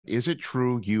is it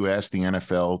true you asked the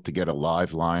NFL to get a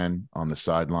live lion on the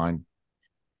sideline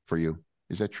for you?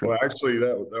 Is that true? Well, actually,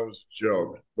 that was a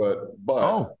joke, but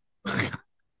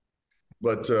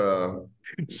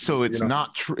so it's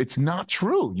not true. It's not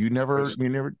true. You never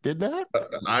did that.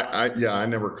 I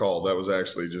never called. That was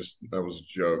actually that was a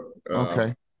joke.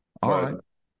 Okay, all right.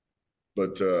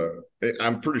 But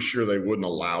I'm pretty sure they wouldn't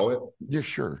allow it. You're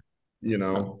sure?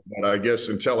 But I guess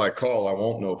until I call, I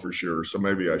won't know for sure. So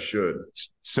maybe I should.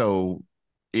 So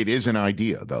it is an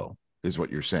idea, though, is what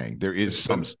you're saying. There is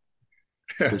some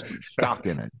stock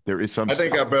in it. There is some. I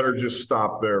think I better just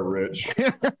stop there, Rich.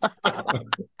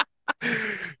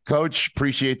 Coach,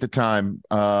 appreciate the time.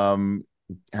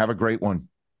 Have a great one.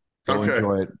 Go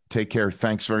enjoy it. Take care.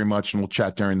 Thanks very much, and we'll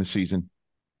chat during the season.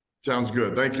 Sounds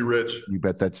good. Thank you, Rich. You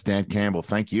bet. That's Dan Campbell.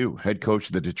 Thank you, head coach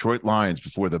of the Detroit Lions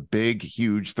before the big,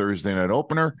 huge Thursday night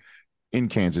opener in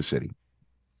Kansas City.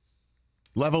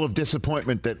 Level of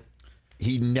disappointment that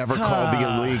he never called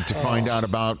the league to find out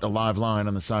about a live lion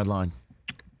on the sideline.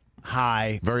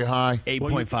 High. Very high.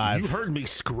 8.5. Well, you heard me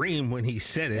scream when he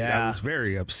said it. Yeah. I was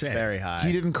very upset. Very high.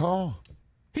 He didn't call.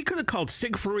 He could have called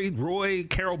Siegfried, Roy,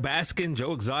 Carol Baskin,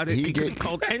 Joe Exotic. He could have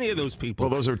called any of those people.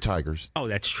 Well, those are Tigers. Oh,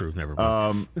 that's true. Never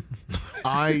mind.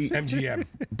 MGM.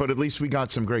 But at least we got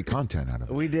some great content out of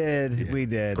it. We did. Yeah. We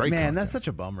did. Great Man, content. that's such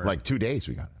a bummer. Like 2 days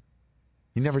we got it.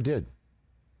 He never did.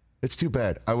 It's too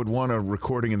bad. I would want a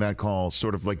recording of that call,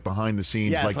 sort of like behind the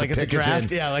scenes, yes, like at the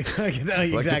draft. Yeah,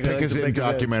 exactly. Like the Pick Us In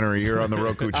documentary here on the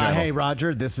Roku channel. Hey,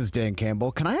 Roger, this is Dan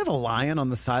Campbell. Can I have a lion on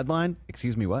the sideline?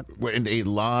 Excuse me, what? And a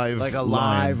live, like a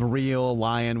live, real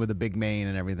lion with a big mane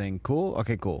and everything. Cool.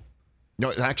 Okay, cool.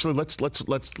 No, actually, let's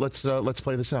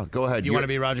play this out. Go ahead. You want to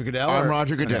be Roger Goodell? I'm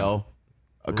Roger Goodell.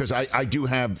 Because I do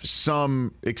have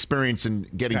some experience in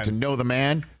getting to know the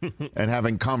man and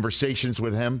having conversations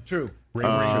with him. True.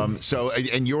 So,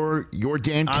 and you're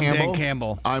Dan Campbell. I'm Dan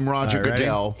Campbell. I'm Roger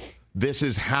Goodell. Ready? This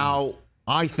is how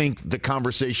I think the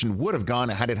conversation would have gone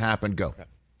had it happened. Go.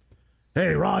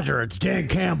 Hey, Roger, it's Dan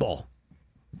Campbell.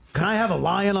 Can I have a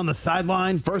lion on the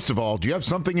sideline? First of all, do you have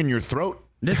something in your throat?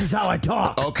 This is how I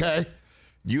talk. Okay.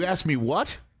 You asked me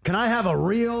what? Can I have a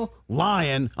real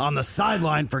lion on the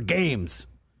sideline for games?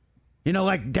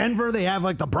 Like Denver, they have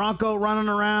like the Bronco running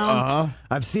around.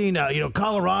 I've seen,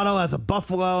 Colorado has a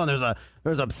buffalo, and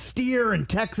there's a steer in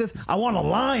Texas. I want a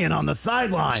lion on the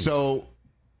sideline. So,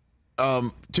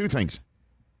 two things.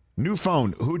 New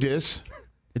phone. Who dis?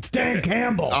 It's Dan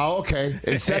Campbell. Oh, okay.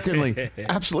 And secondly,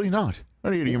 absolutely not.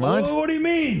 Are you out of your mind? What do you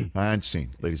mean? And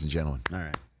scene, ladies and gentlemen. All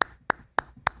right.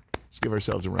 Let's give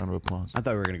ourselves a round of applause. I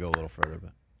thought we were going to go a little further, but.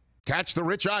 Catch the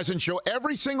Rich Eisen Show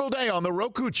every single day on the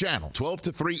Roku channel, 12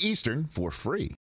 to 3 Eastern, for free.